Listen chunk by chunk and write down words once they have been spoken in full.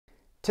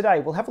Today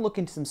we'll have a look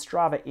into some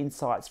Strava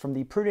insights from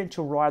the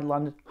Prudential Ride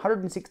London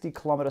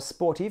 160km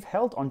sportive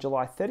held on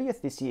July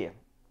 30th this year.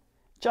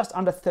 Just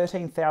under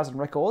 13,000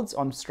 records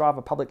on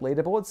Strava public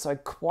leaderboards, so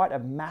quite a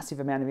massive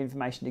amount of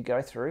information to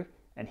go through,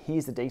 and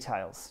here's the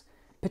details.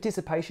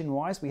 Participation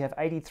wise, we have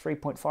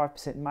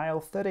 83.5%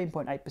 male,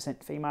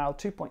 13.8% female,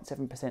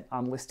 2.7%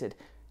 unlisted.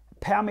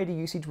 Power meter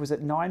usage was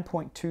at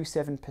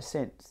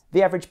 9.27%.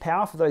 The average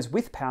power for those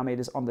with power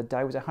meters on the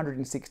day was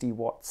 160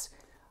 watts.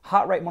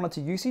 Heart rate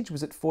monitor usage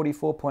was at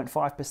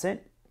 44.5%.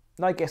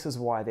 No guesses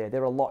why there.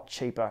 They're a lot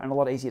cheaper and a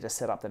lot easier to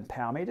set up than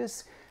power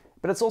meters.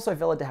 But it's also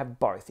valid to have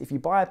both. If you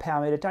buy a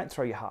power meter, don't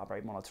throw your heart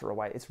rate monitor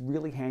away. It's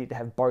really handy to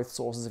have both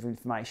sources of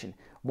information.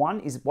 One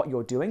is what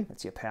you're doing,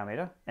 that's your power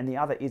meter, and the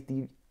other is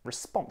the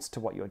response to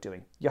what you're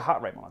doing, your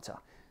heart rate monitor.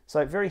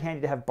 So very handy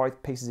to have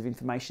both pieces of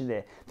information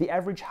there. The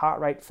average heart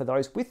rate for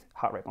those with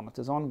heart rate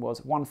monitors on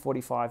was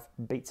 145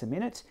 beats a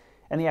minute,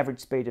 and the average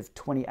speed of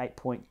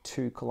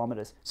 28.2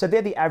 kilometers. So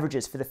they're the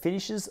averages for the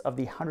finishes of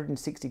the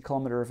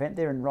 160km event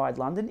there in Ride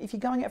London. If you're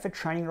going out for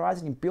training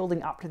rides and you're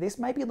building up to this,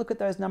 maybe look at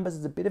those numbers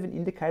as a bit of an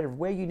indicator of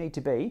where you need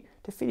to be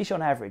to finish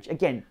on average.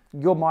 Again,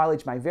 your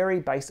mileage may vary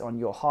based on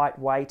your height,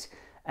 weight,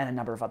 and a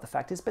number of other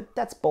factors, but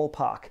that's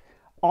ballpark.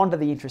 On to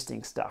the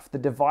interesting stuff, the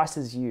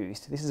devices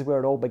used. This is where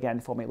it all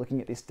began for me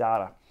looking at this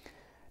data.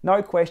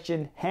 No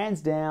question, hands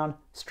down,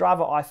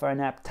 Strava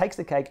iPhone app takes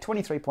the cake,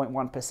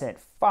 23.1%,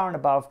 far and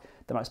above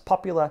the most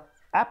popular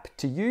app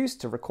to use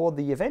to record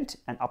the event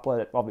and upload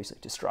it obviously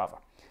to Strava.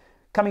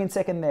 Coming in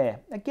second there,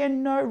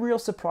 again, no real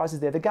surprises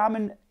there. The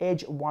Garmin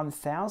Edge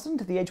 1000.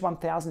 The Edge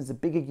 1000 is a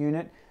bigger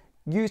unit,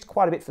 used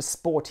quite a bit for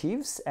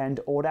sportives and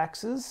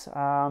audaxes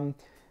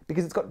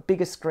because it's got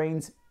bigger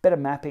screens, better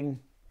mapping,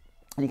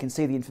 and you can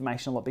see the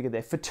information a lot bigger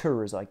there for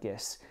tourers, I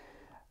guess.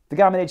 The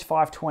Garmin Edge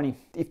 520,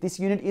 if this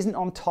unit isn't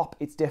on top,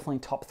 it's definitely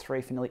top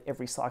 3 for nearly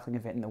every cycling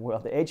event in the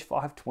world. The Edge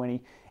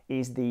 520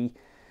 is the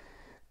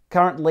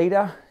current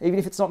leader. Even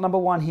if it's not number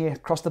 1 here,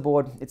 across the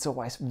board, it's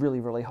always really,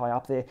 really high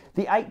up there.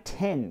 The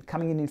 810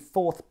 coming in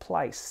 4th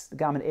place, the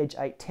Garmin Edge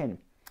 810.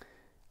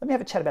 Let me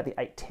have a chat about the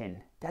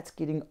 810. That's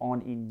getting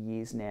on in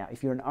years now.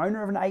 If you're an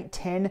owner of an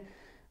 810,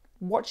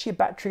 watch your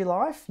battery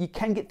life. You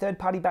can get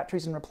third-party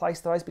batteries and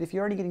replace those, but if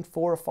you're only getting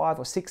 4 or 5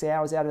 or 6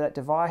 hours out of that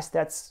device,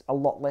 that's a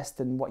lot less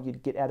than what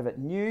you'd get out of it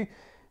new.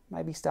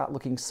 Maybe start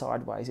looking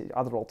sideways at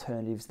other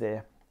alternatives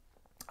there.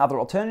 Other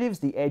alternatives,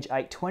 the Edge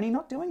 820,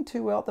 not doing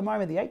too well at the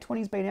moment. The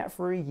 820's been out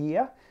for a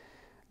year,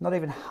 not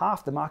even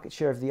half the market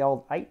share of the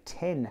old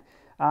 810.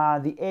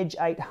 The Edge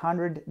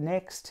 800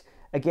 next.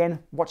 Again,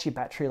 watch your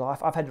battery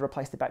life. I've had to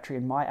replace the battery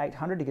in my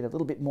 800 to get a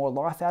little bit more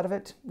life out of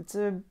it. It's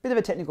a bit of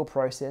a technical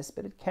process,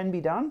 but it can be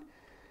done.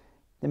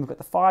 Then we've got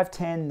the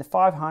 510, the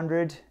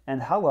 500,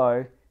 and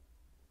hello,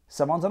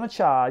 someone's on a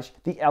charge,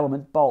 the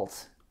Element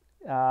Bolt.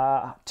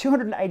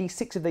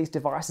 286 of these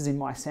devices in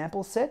my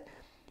sample set,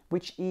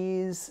 which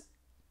is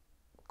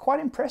quite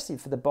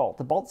impressive for the Bolt.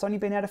 The Bolt's only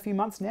been out a few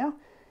months now.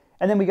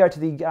 And then we go to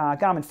the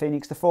Garmin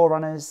Fenix, the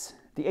Forerunners,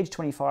 the Edge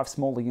 25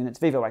 smaller units,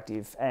 Vivo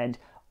Active, and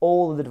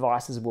all of the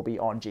devices will be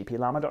on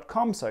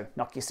GPLama.com, so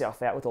knock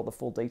yourself out with all the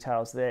full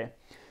details there.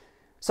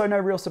 So no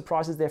real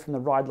surprises there from the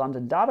Ride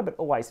London data, but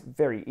always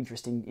very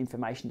interesting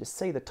information to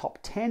see the top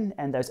 10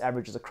 and those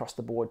averages across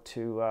the board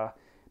to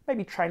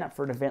maybe train up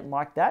for an event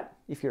like that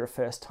if you're a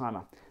first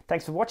timer.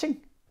 Thanks for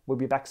watching. We'll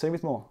be back soon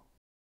with more.